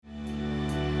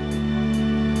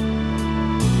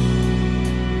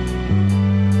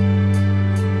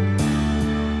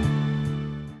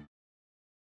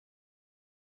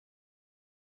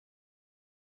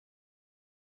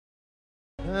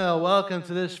welcome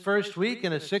to this first week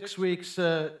in a 6 weeks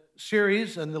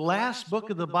series in the last book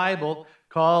of the Bible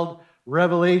called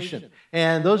Revelation.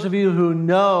 And those of you who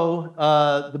know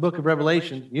the book of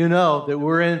Revelation, you know that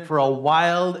we're in for a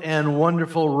wild and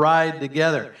wonderful ride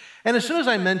together. And as soon as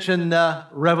I mention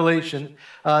Revelation,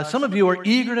 some of you are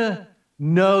eager to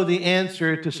know the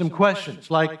answer to some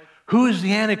questions like, who is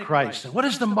the Antichrist? And what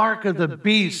is the mark of the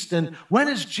beast? And when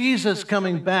is Jesus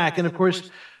coming back? And of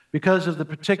course, because of the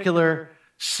particular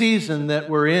season that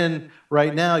we're in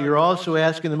right now, you're also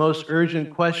asking the most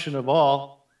urgent question of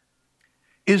all.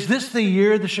 Is this the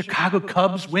year the Chicago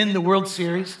Cubs win the World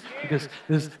Series? Because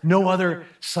there's no other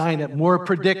sign that more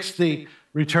predicts the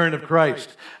return of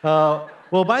Christ. Well,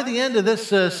 by the end of this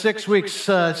 6 weeks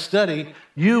study,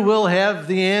 you will have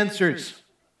the answers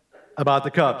about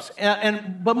the Cubs.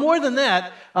 But more than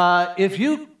that, if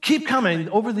you keep coming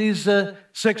over these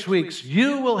 6 weeks,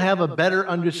 you will have a better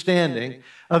understanding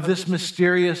of this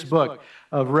mysterious book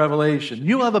of Revelation.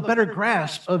 You'll have a better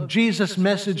grasp of Jesus'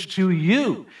 message to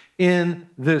you in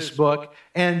this book,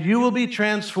 and you will be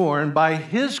transformed by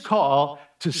his call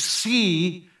to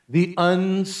see the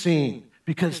unseen,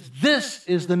 because this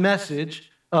is the message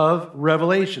of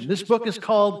Revelation. This book is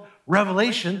called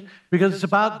Revelation because it's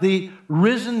about the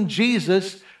risen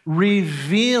Jesus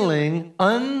revealing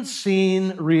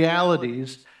unseen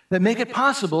realities that make it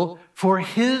possible for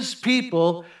his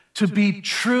people to be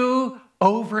true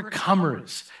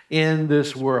overcomers in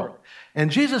this world. And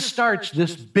Jesus starts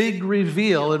this big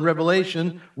reveal in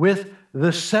Revelation with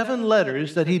the 7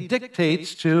 letters that he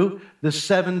dictates to the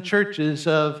 7 churches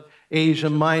of Asia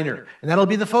Minor. And that'll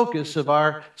be the focus of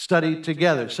our study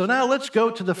together. So now let's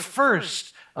go to the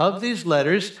first of these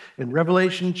letters in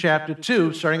Revelation chapter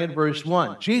 2, starting at verse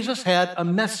 1. Jesus had a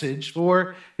message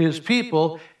for his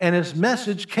people, and his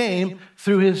message came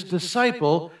through his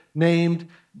disciple named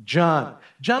John.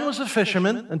 John was a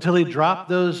fisherman until he dropped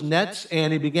those nets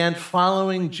and he began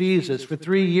following Jesus. For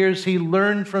 3 years, he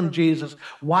learned from Jesus,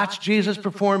 watched Jesus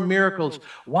perform miracles,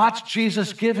 watched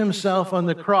Jesus give himself on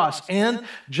the cross. And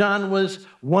John was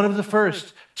one of the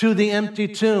first to the empty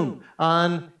tomb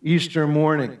on Easter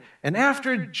morning. And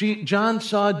after John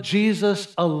saw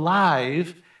Jesus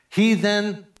alive, he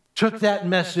then took that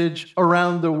message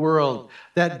around the world,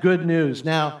 that good news.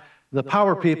 Now, the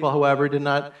power people, however, did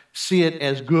not see it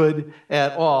as good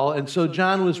at all, and so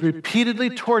John was repeatedly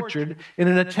tortured in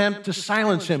an attempt to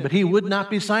silence him, but he would not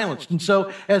be silenced. And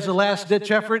so, as a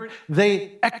last-ditch effort,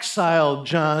 they exiled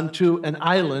John to an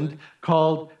island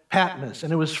called Patmos.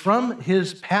 And it was from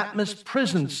his Patmos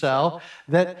prison cell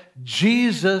that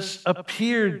Jesus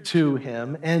appeared to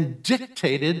him and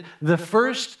dictated the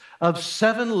first of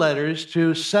 7 letters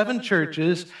to 7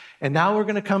 churches. And now we're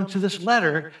going to come to this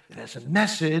letter that has a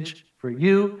message for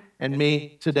you and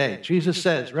me today. Jesus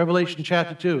says, Revelation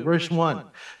chapter 2, verse 1,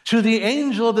 to the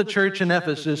angel of the church in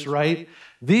Ephesus write,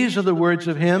 these are the words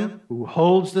of him who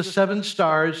holds the 7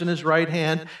 stars in his right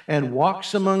hand and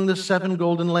walks among the 7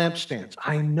 golden lampstands.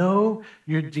 I know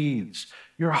your deeds,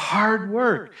 your hard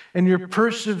work, and your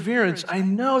perseverance. I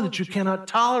know that you cannot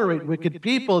tolerate wicked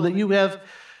people, that you have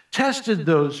tested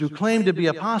those who claim to be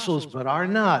apostles but are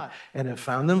not, and have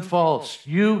found them false.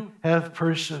 You have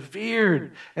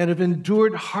persevered and have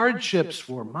endured hardships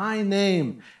for my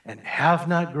name and have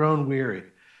not grown weary.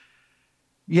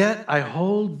 Yet I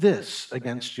hold this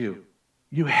against you.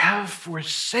 You have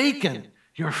forsaken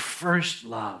your first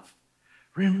love.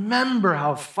 Remember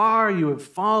how far you have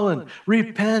fallen.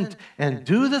 Repent and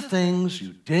do the things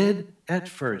you did at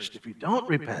first. If you don't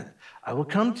repent, I will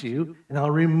come to you and I'll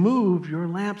remove your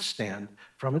lampstand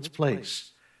from its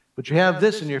place. But you have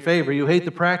this in your favor. You hate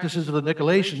the practices of the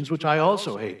Nicolaitans, which I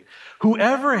also hate.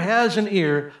 Whoever has an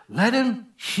ear, let him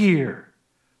hear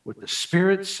what the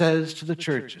Spirit says to the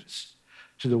churches.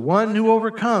 To the one who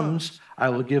overcomes, I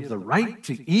will give the right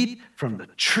to eat from the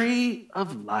tree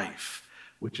of life,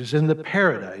 which is in the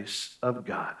paradise of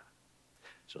God.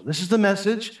 So this is the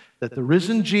message that the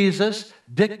risen Jesus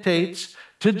dictates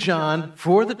to John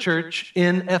for the church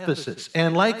in Ephesus.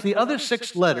 And like the other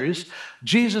 6 letters,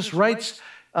 Jesus writes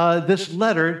this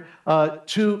letter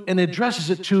to and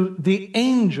addresses it to the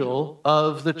angel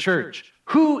of the church.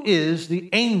 Who is the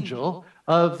angel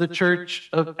of the church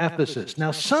of Ephesus?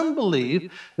 Now, some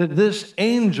believe that this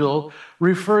angel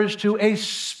refers to a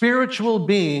spiritual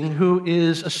being who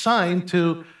is assigned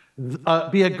to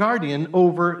be a guardian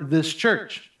over this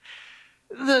church.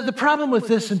 The problem with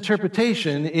this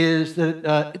interpretation is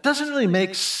that it doesn't really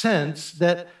make sense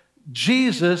that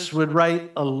Jesus would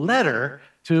write a letter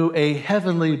to a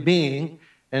heavenly being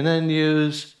and then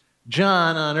use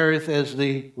John on earth as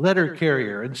the letter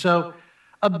carrier. And so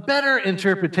a better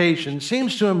interpretation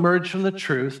seems to emerge from the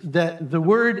truth that the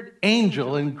word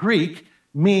angel in Greek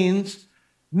means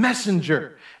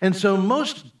messenger. And so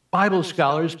most Bible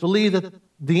scholars believe that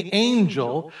the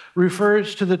angel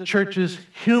refers to the church's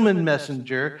human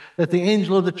messenger, that the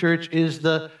angel of the church is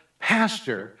the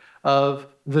pastor of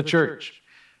the church.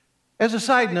 As a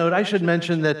side note, I should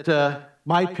mention that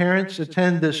my parents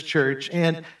attend this church,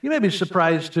 and you may be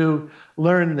surprised to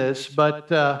learn this, but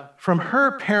from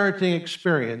her parenting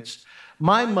experience,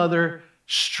 my mother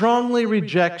strongly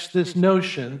rejects this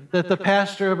notion that the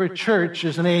pastor of her church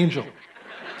is an angel.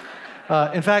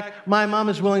 In fact, my mom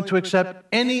is willing to accept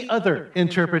any other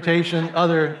interpretation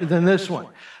other than this one.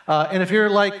 And if you're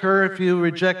like her, if you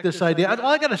reject this idea, all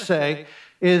I got to say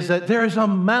is that there is a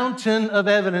mountain of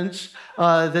evidence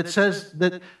that says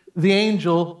that the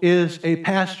angel is a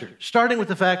pastor, starting with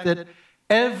the fact that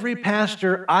every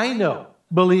pastor I know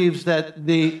believes that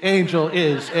the angel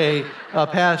is a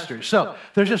pastor. So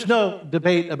there's just no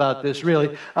debate about this,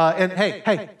 really. And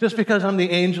hey, just because I'm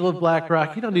the angel of Black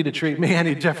Rock, you don't need to treat me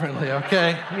any differently,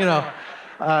 okay?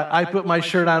 I put my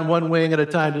shirt on one wing at a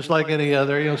time, just like any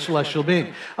other, celestial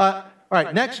being. All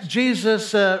right, next,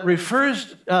 Jesus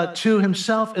refers to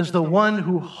himself as the one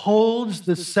who holds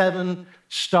the 7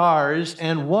 stars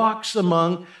and walks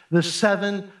among the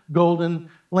 7 golden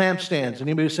lampstands. And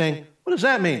anybody saying, what does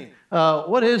that mean?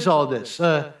 What is all this?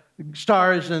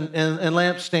 Stars and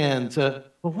lampstands.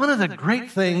 Well, one of the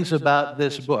great things about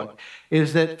this book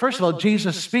is that, first of all,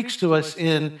 Jesus speaks to us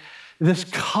in this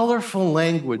colorful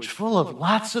language full of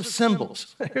lots of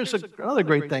symbols. Here's another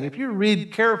great thing. If you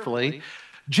read carefully,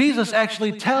 Jesus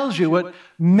actually tells you what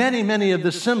many, many of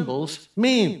the symbols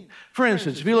mean. For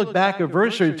instance, if you look back a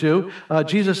verse or two,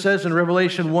 Jesus says in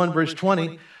Revelation 1, verse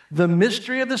 20, the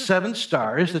mystery of the 7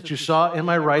 stars that you saw in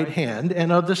my right hand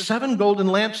and of the 7 golden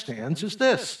lampstands is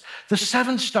this. The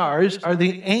 7 stars are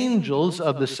the angels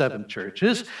of the 7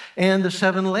 churches, and the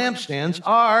 7 lampstands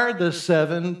are the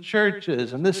 7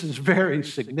 churches. And this is very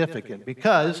significant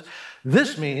because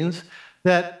this means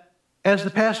that as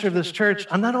the pastor of this church,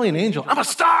 I'm not only an angel, I'm a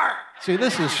star. See,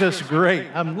 this is just great.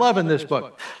 I'm loving this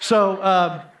book. So,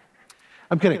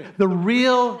 I'm kidding. The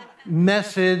real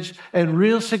message and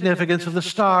real significance of the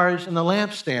stars and the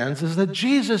lampstands is that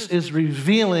Jesus is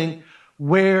revealing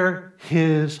where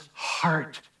his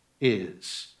heart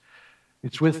is.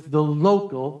 It's with the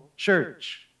local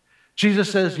church.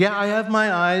 Jesus says, yeah, I have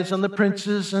my eyes on the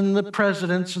princes and the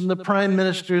presidents and the prime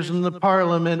ministers and the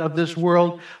parliament of this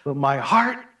world, but my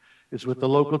heart is with the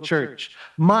local church.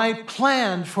 My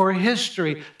plan for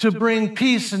history to bring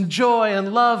peace and joy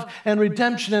and love and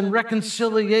redemption and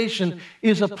reconciliation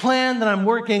is a plan that I'm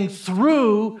working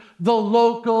through the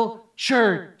local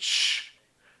church.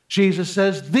 Jesus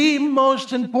says, the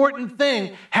most important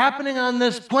thing happening on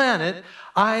this planet,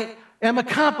 I am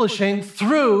accomplishing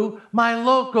through my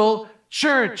local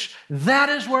church. That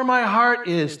is where my heart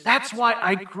is. That's why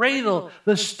I cradle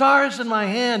the stars in my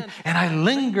hand and I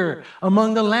linger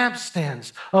among the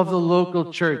lampstands of the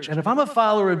local church. And if I'm a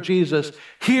follower of Jesus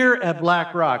here at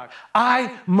Black Rock,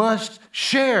 I must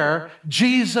share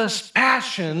Jesus'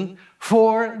 passion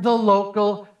for the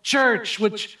local church,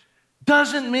 which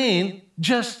doesn't mean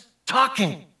just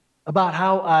talking about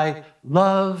how I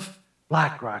love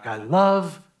Black Rock. I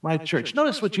love my church.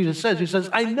 Notice what Jesus says. He says,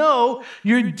 I know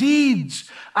your deeds.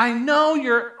 I know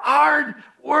your hard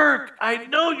work. I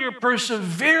know your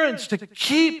perseverance to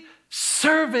keep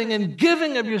serving and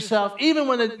giving of yourself, even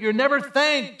when you're never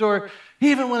thanked or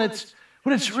even when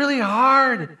it's really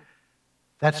hard.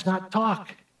 That's not talk.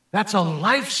 That's a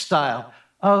lifestyle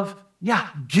of,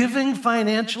 giving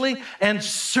financially and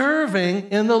serving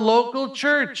in the local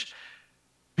church.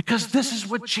 Because this is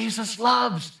what Jesus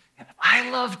loves. And if I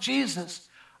love Jesus,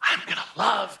 I'm going to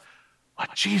love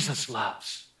what Jesus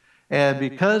loves. And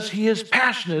because he is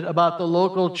passionate about the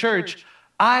local church,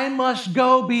 I must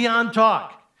go beyond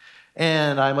talk.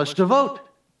 And I must devote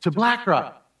to Black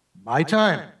Rock my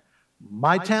time,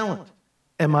 my talent,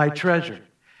 and my treasure.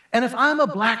 And if I'm a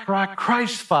Black Rock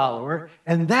Christ follower,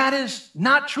 and that is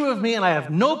not true of me, and I have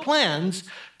no plans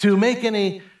to make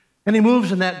any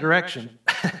moves in that direction,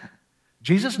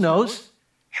 Jesus knows,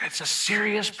 and it's a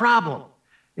serious problem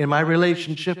in my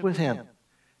relationship with him.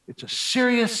 It's a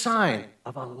serious sign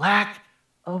of a lack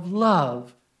of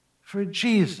love for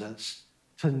Jesus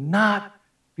to not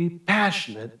be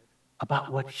passionate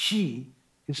about what he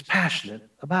is passionate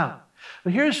about.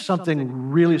 But here's something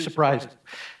really surprising,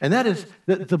 and that is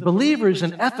that the believers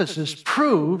in Ephesus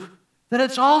prove that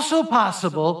it's also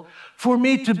possible for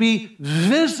me to be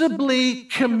visibly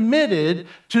committed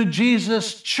to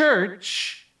Jesus'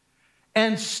 church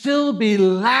and still be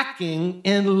lacking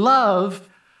in love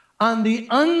on the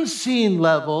unseen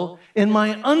level in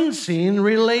my unseen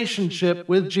relationship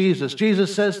with Jesus.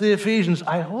 Jesus says to the Ephesians,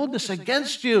 I hold this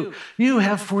against you. You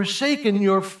have forsaken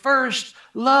your first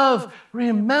love.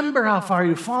 Remember how far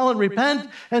you've fallen. Repent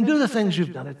and do the things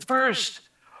you've done at first.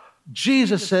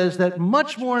 Jesus says that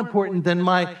much more important than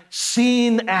my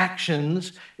seen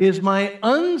actions is my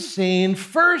unseen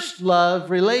first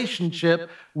love relationship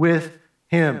with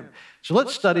Him. So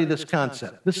let's study this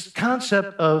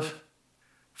concept of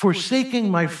forsaking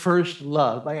my first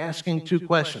love by asking two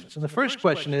questions. And the first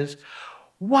question is,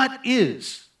 what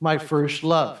is my first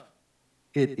love?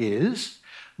 It is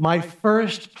my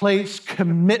first place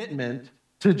commitment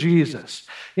to Jesus.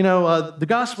 You know, the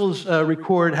Gospels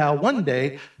record how one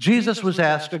day Jesus was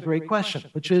asked a great question,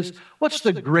 which is, what's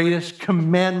the greatest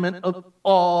commandment of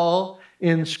all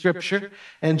in Scripture?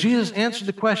 And Jesus answered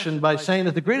the question by saying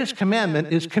that the greatest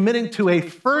commandment is committing to a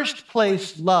first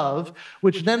place love,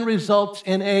 which then results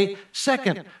in a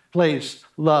second place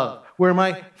love, where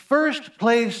my first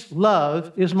place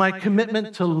love is my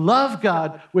commitment to love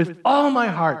God with all my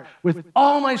heart, with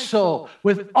all my soul,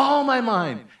 with all my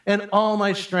mind, and all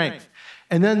my strength.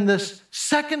 And then this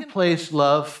second place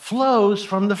love flows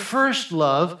from the first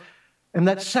love, and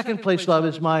that second place love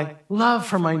is my love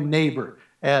for my neighbor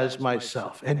as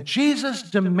myself. And Jesus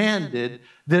demanded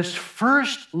this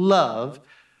first love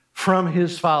from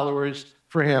his followers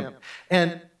for him.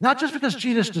 And not just because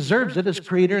Jesus deserves it as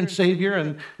creator and savior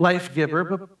and life giver,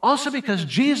 but also because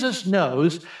Jesus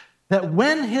knows that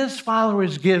when his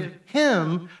followers give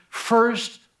him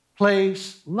first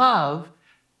place love,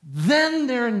 then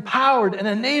they're empowered and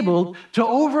enabled to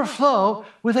overflow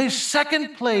with a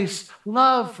second place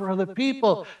love for other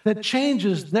people that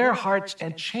changes their hearts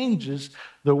and changes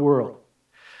the world.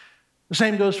 The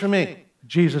same goes for me.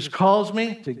 Jesus calls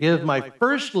me to give my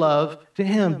first love to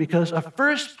him because a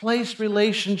first place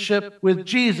relationship with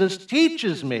Jesus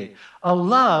teaches me a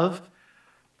love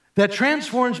that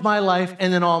transforms my life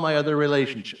and then all my other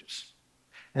relationships.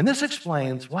 And this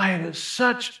explains why it is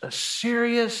such a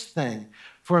serious thing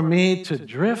for me to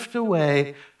drift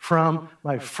away from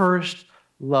my first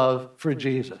love for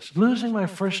Jesus. Losing my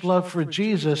first love for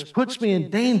Jesus puts me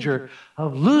in danger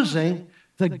of losing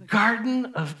the Garden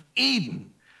of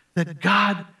Eden that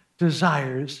God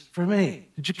desires for me.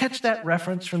 Did you catch that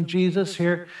reference from Jesus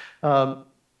here?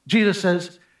 Jesus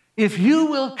says, if you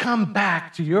will come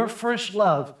back to your first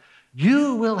love,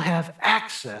 you will have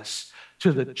access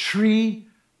to the tree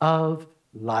of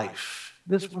life.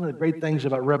 This is one of the great things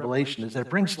about Revelation is that it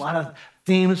brings a lot of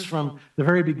themes from the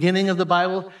very beginning of the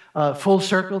Bible, full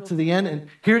circle to the end. And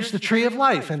here's the tree of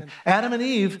life. And Adam and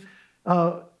Eve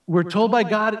were told by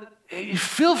God,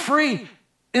 feel free.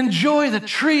 Enjoy the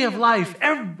tree of life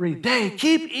every day.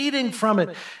 Keep eating from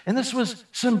it. And this was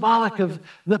symbolic of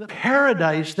the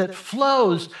paradise that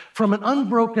flows from an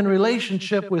unbroken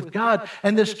relationship with God.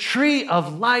 And this tree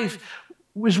of life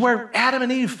was where Adam and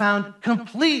Eve found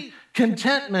complete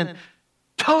contentment,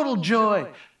 total joy,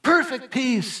 perfect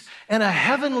peace, and a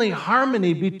heavenly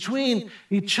harmony between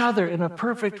each other in a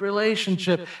perfect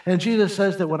relationship. And Jesus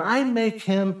says that when I make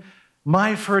him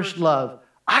my first love,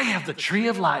 I have the tree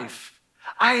of life.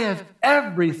 I have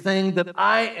everything that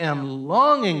I am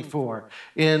longing for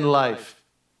in life.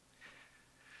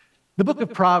 The book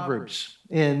of Proverbs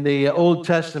in the Old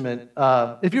Testament,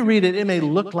 if you read it, it may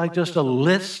look like just a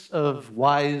list of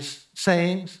wise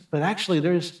sayings, but actually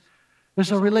there's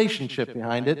a relationship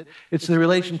behind it. It's the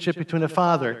relationship between a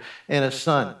father and a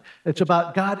son. It's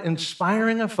about God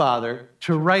inspiring a father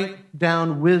to write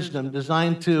down wisdom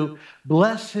designed to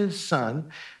bless his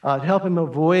son, to help him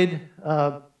avoid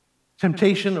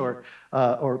temptation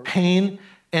or pain,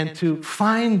 and to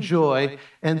find joy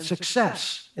and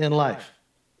success in life.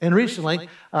 And recently,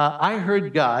 I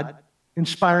heard God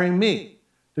inspiring me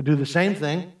to do the same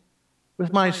thing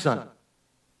with my son.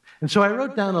 And so I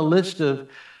wrote down a list of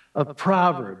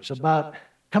proverbs about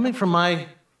coming from my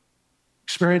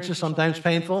experiences, sometimes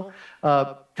painful,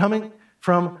 coming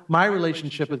from my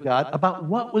relationship with God, about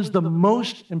what was the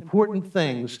most important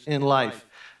things in life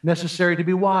necessary to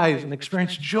be wise and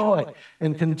experience joy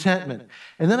and contentment.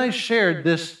 And then I shared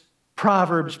this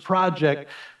Proverbs project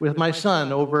with my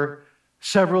son over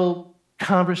several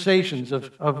conversations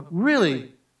of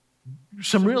really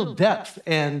some real depth.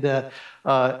 And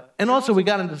also we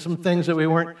got into some things that we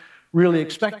weren't really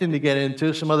expecting to get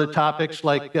into, some other topics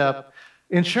like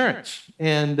insurance.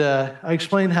 And I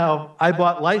explained how I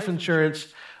bought life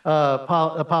insurance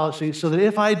policies so that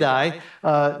if I die,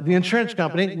 the insurance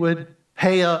company would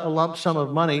pay a lump sum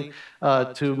of money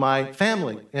to my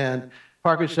family. And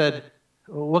Parker said,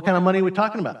 what kind of money are we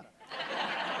talking about?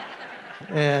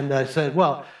 And I said,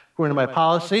 well, according to my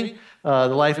policy, the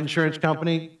life insurance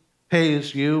company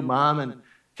pays you, Mom and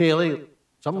Kaylee,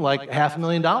 something like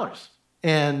 $500,000.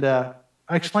 And I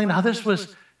explained how this was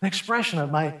an expression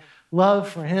of my love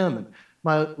for him and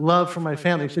my love for my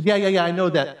family. He said, yeah, I know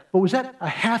that. But was that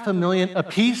 $500,000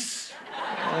 apiece?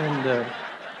 And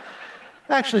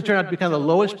actually turned out to be kind of the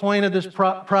lowest point of this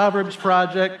Proverbs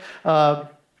project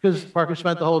because Parker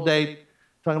spent the whole day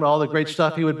talking about all the great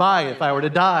stuff he would buy if I were to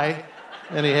die,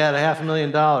 and he had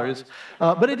 $500,000.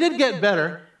 But it did get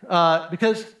better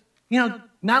because, not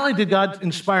only did God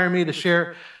inspire me to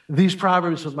share these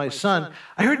Proverbs with my son,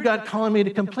 I heard God calling me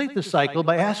to complete the cycle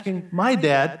by asking my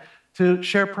dad to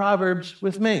share Proverbs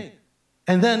with me.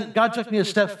 And then God took me a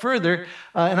step further,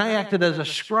 and I acted as a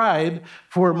scribe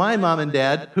for my mom and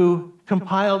dad who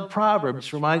compiled Proverbs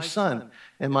for my son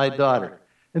and my daughter.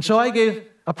 And so I gave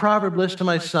a proverb list to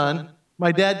my son.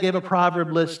 My dad gave a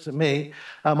proverb list to me.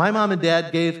 My mom and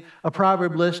dad gave a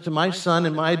proverb list to my son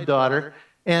and my daughter.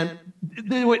 And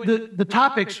the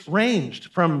topics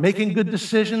ranged from making good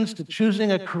decisions to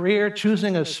choosing a career,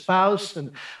 choosing a spouse,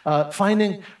 and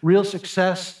finding real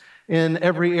success in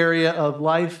every area of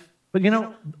life. But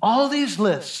all these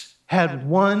lists had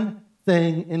one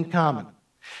thing in common.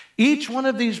 Each one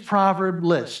of these proverb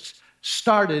lists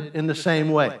started in the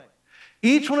same way.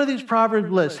 Each one of these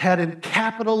proverb lists had in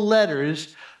capital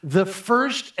letters the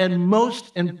first and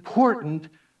most important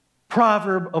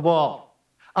proverb of all.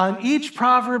 On each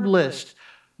proverb list,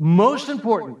 most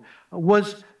important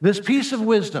was this piece of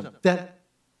wisdom that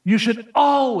you should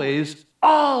always,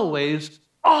 always,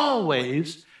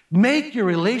 always make your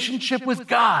relationship with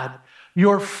God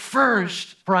your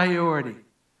first priority.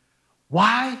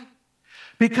 Why?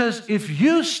 Because if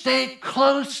you stay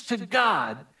close to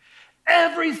God,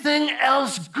 everything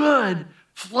else good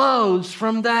flows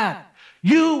from that.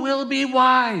 You will be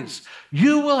wise.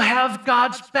 You will have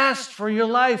God's best for your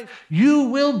life. You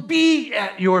will be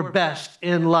at your best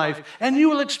in life. And you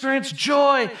will experience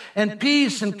joy and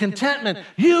peace and contentment.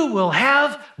 You will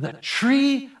have the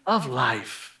tree of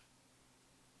life.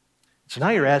 So now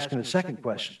you're asking a second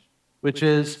question, which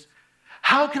is,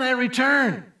 how can I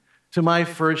return to my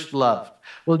first love?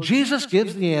 Well, Jesus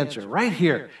gives the answer right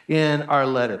here in our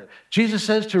letter. Jesus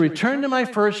says, to return to my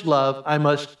first love, I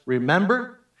must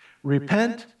remember,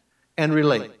 repent, and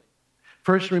relate.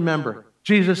 First, remember.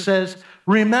 Jesus says,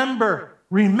 remember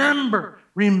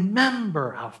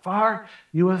how far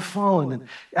you have fallen. And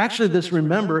actually, this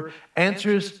remember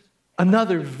answers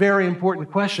another very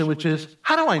important question, which is,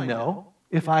 how do I know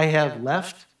if I have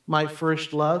left my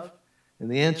first love? And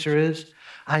the answer is,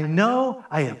 I know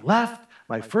I have left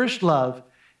my first love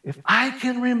if I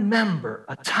can remember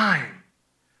a time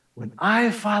when I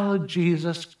followed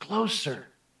Jesus closer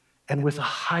and with a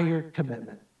higher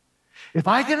commitment. If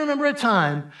I can remember a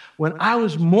time when I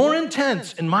was more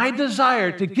intense in my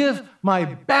desire to give my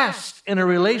best in a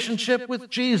relationship with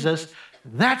Jesus,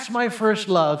 that's my first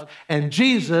love, and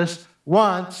Jesus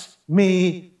wants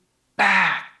me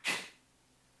back.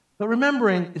 But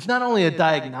remembering is not only a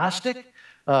diagnostic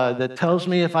that tells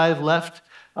me if I've left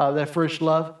that first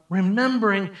love.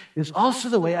 Remembering is also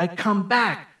the way I come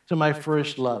back to my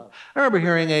first love. I remember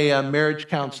hearing a marriage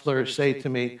counselor say to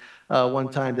me one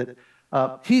time that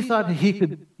he thought he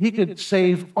could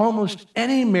save almost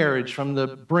any marriage from the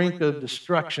brink of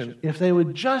destruction if they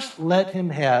would just let him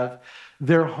have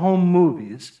their home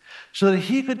movies so that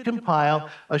he could compile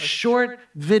a short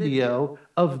video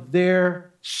of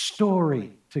their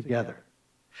story together.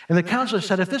 And the counselor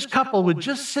said, if this couple would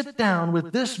just sit down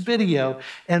with this video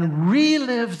and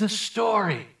relive the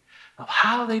story of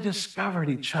how they discovered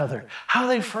each other, how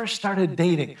they first started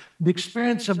dating, the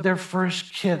experience of their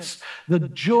first kiss, the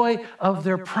joy of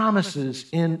their promises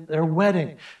in their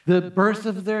wedding, the birth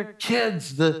of their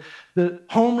kids, the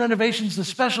home renovations, the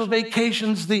special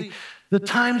vacations, the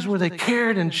times where they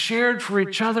cared and shared for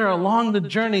each other along the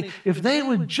journey, if they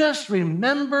would just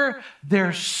remember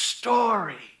their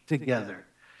story together,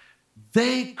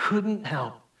 they couldn't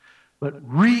help but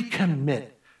recommit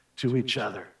to each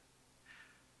other.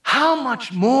 How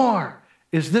much more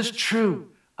is this true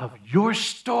of your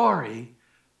story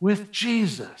with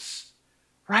Jesus?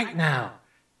 Right now,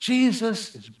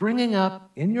 Jesus is bringing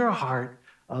up in your heart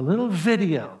a little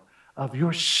video of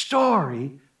your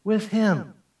story with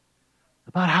him,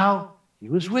 about how he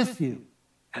was with you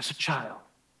as a child,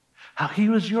 how he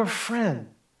was your friend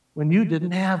when you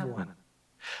didn't have one,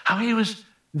 how he was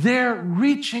there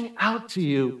reaching out to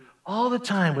you all the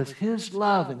time with his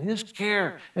love and his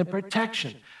care and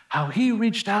protection, how he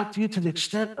reached out to you to the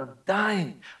extent of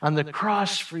dying on the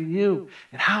cross for you,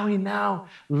 and how he now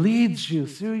leads you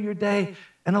through your day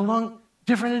and along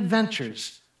different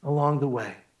adventures along the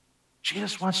way.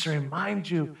 Jesus wants to remind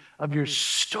you of your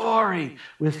story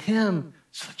with him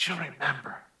so that you'll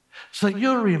remember. So that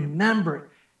you'll remember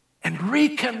and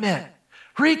recommit.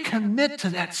 Recommit to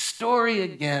that story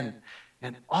again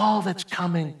and all that's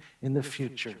coming in the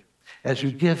future as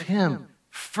you give him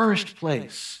first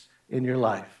place in your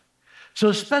life. So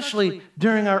especially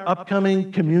during our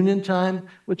upcoming communion time,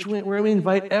 where we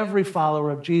invite every follower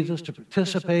of Jesus to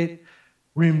participate,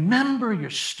 remember your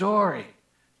story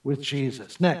with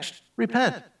Jesus. Next,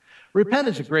 repent. Repent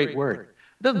is a great word.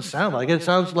 It doesn't sound like it. It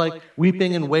sounds like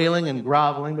weeping and wailing and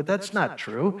groveling, but that's not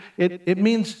true. It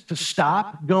means to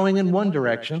stop going in one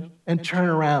direction and turn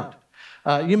around.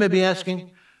 You may be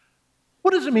asking,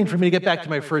 what does it mean for me to get back to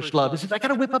my first love? Is it I got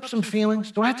to whip up some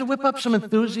feelings? Do I have to whip up some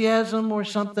enthusiasm or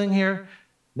something here?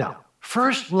 No.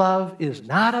 First love is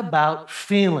not about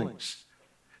feelings.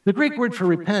 The Greek word for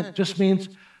repent just means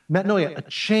metanoia, a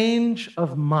change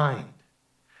of mind.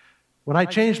 When I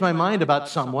change my mind about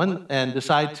someone and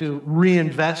decide to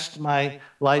reinvest my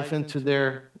life into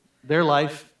their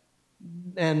life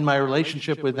and my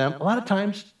relationship with them, a lot of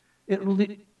times it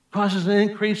really causes an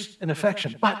increase in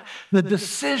affection. But the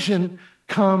decision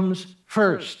comes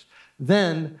first,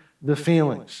 then the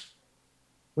feelings.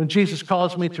 When Jesus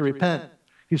calls me to repent,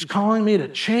 he's calling me to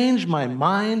change my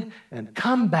mind and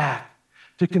come back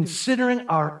to considering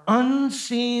our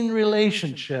unseen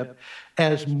relationship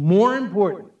as more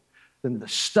important than the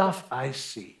stuff I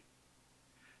see.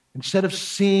 Instead of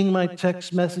seeing my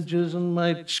text messages and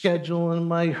my schedule and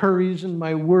my hurries and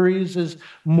my worries as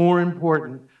more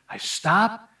important, I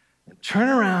stop and turn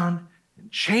around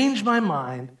and change my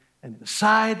mind and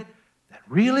decide that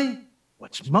really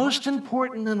what's most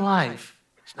important in life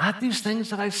is not these things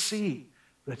that I see,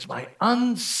 but it's my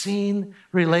unseen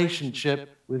relationship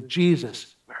with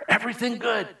Jesus, where everything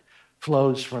good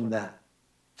flows from that.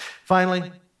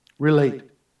 Finally, relate.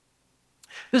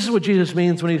 This is what Jesus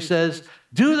means when he says,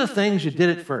 do the things you did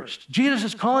at first. Jesus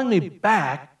is calling me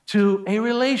back to a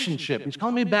relationship. He's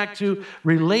calling me back to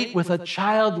relate with a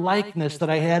childlikeness that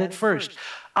I had at first.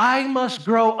 I must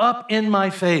grow up in my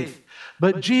faith.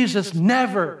 But Jesus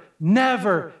never,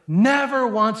 never, never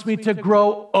wants me to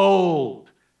grow old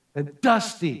and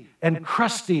dusty and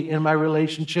crusty in my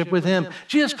relationship with him.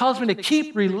 Jesus calls me to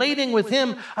keep relating with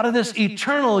him out of this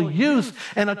eternal youth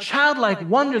and a childlike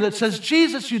wonder that says,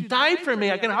 Jesus, you died for me.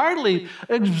 I can hardly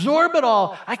absorb it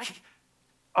all.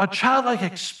 A childlike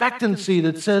expectancy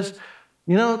that says,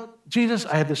 you know, Jesus,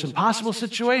 I have this impossible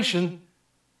situation.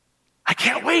 I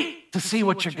can't wait to see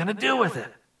what you're going to do with it.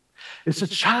 It's a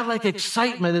childlike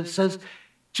excitement that says,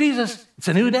 Jesus, it's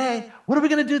a new day. What are we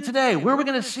going to do today? Where are we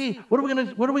going to see? Who are we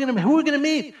going to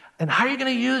meet? And how are you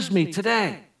going to use me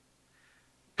today?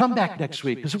 Come back next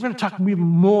week because we're going to talk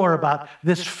more about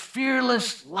this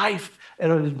fearless life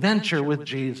and adventure with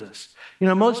Jesus. You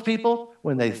know, most people,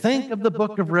 when they think of the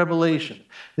book of Revelation,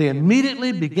 they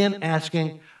immediately begin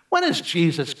asking, when is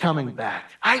Jesus coming back?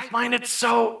 I find it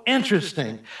so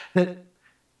interesting that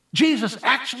Jesus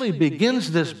actually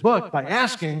begins this book by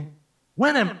asking,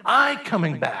 when am I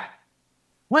coming back?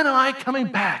 When am I coming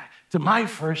back to my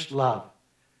first love?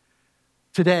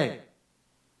 Today,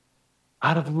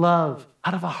 out of love,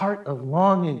 out of a heart of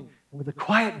longing, with a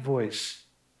quiet voice,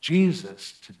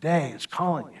 Jesus today is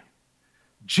calling you.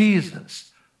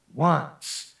 Jesus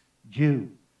wants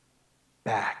you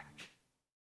back.